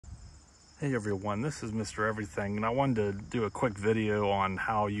Hey everyone, this is Mr. Everything, and I wanted to do a quick video on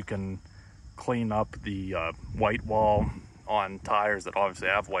how you can clean up the white wall on tires that obviously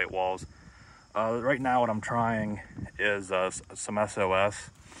have white walls. Right now what I'm trying is some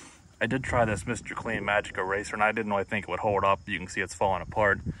SOS. I did try this Mr. Clean Magic Eraser, and I didn't really think it would hold up. You can see it's falling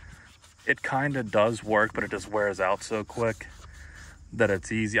apart. It kind of does work, but it just wears out so quick that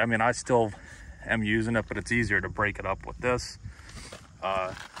it's easy. I mean, I still am using it, but it's easier to break it up with this.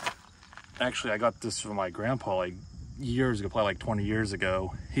 Actually, I got this from my grandpa like years ago, probably like 20 years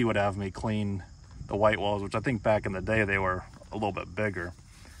ago. He would have me clean the white walls, which I think back in the day they were a little bit bigger.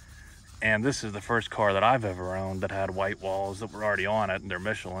 And this is the first car that I've ever owned that had white walls that were already on it, and they're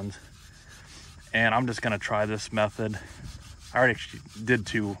Michelin's. And I'm just gonna try this method. I already actually did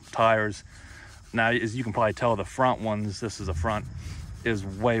 2 tires. Now, as you can probably tell, the front ones, this is the front, is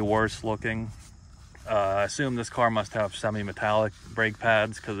way worse looking. I assume this car must have semi-metallic brake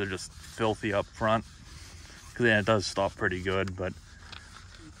pads because they're just filthy up front. Because then it does stop pretty good, but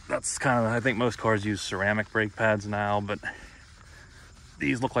that's kind of, I think most cars use ceramic brake pads now, but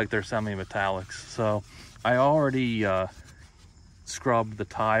these look like they're semi-metallics. So I already scrubbed the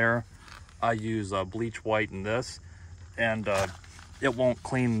tire. I use bleach white in this, and it won't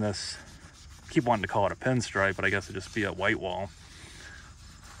clean this. I keep wanting to call it a pinstripe, but I guess it'd just be a white wall.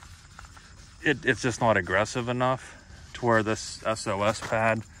 It's just not aggressive enough to where this SOS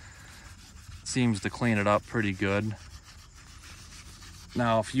pad seems to clean it up pretty good.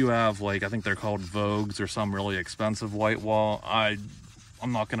 Now, if you have, like, I think they're called Vogues or some really expensive white wall, I'm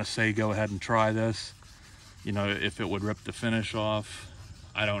not gonna say go ahead and try this. You know, if it would rip the finish off.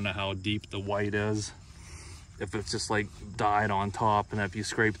 I don't know how deep the white is. If it's just like dyed on top and if you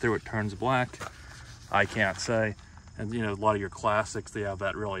scrape through it turns black, I can't say. And you know, a lot of your classics, they have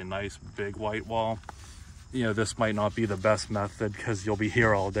that really nice big white wall. You know, this might not be the best method because you'll be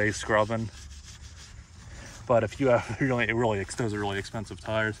here all day scrubbing. But if you have those are really expensive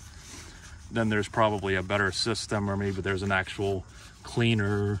tires, then there's probably a better system, or maybe there's an actual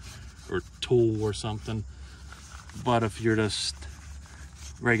cleaner or tool or something. But if you're just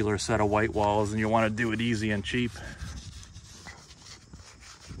regular set of white walls and you want to do it easy and cheap,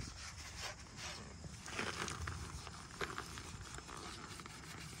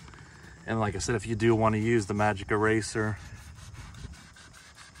 and like I said, if you do want to use the Magic Eraser,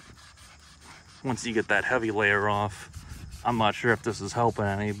 once you get that heavy layer off, I'm not sure if this is helping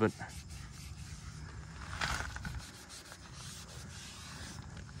any, but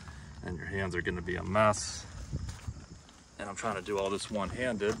and your hands are going to be a mess. And I'm trying to do all this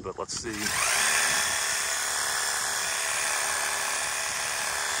one-handed, but let's see.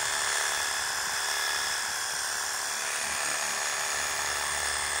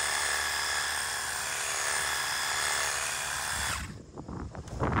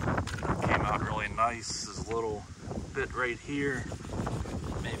 Nice, this little bit right here.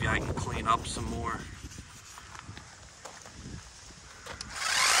 Maybe I can clean up some more.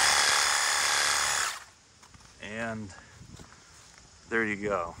 And there you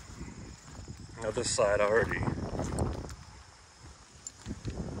go. Now this side I already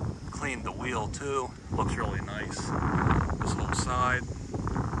cleaned the wheel too. Looks really nice. This whole side.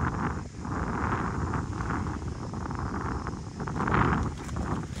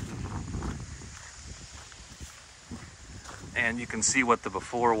 And you can see what the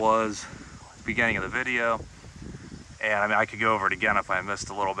before was at the beginning of the video. And I mean, I could go over it again if I missed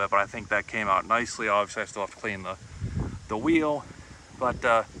a little bit, but I think that came out nicely. Obviously, I still have to clean the wheel, but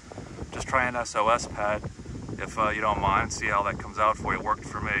just try an SOS pad if you don't mind. See how that comes out for you. It worked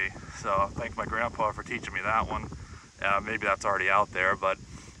for me. So thank my grandpa for teaching me that one. Maybe that's already out there, but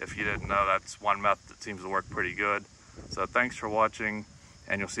if you didn't know, that's one method that seems to work pretty good. So thanks for watching,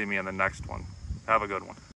 and you'll see me in the next one. Have a good one.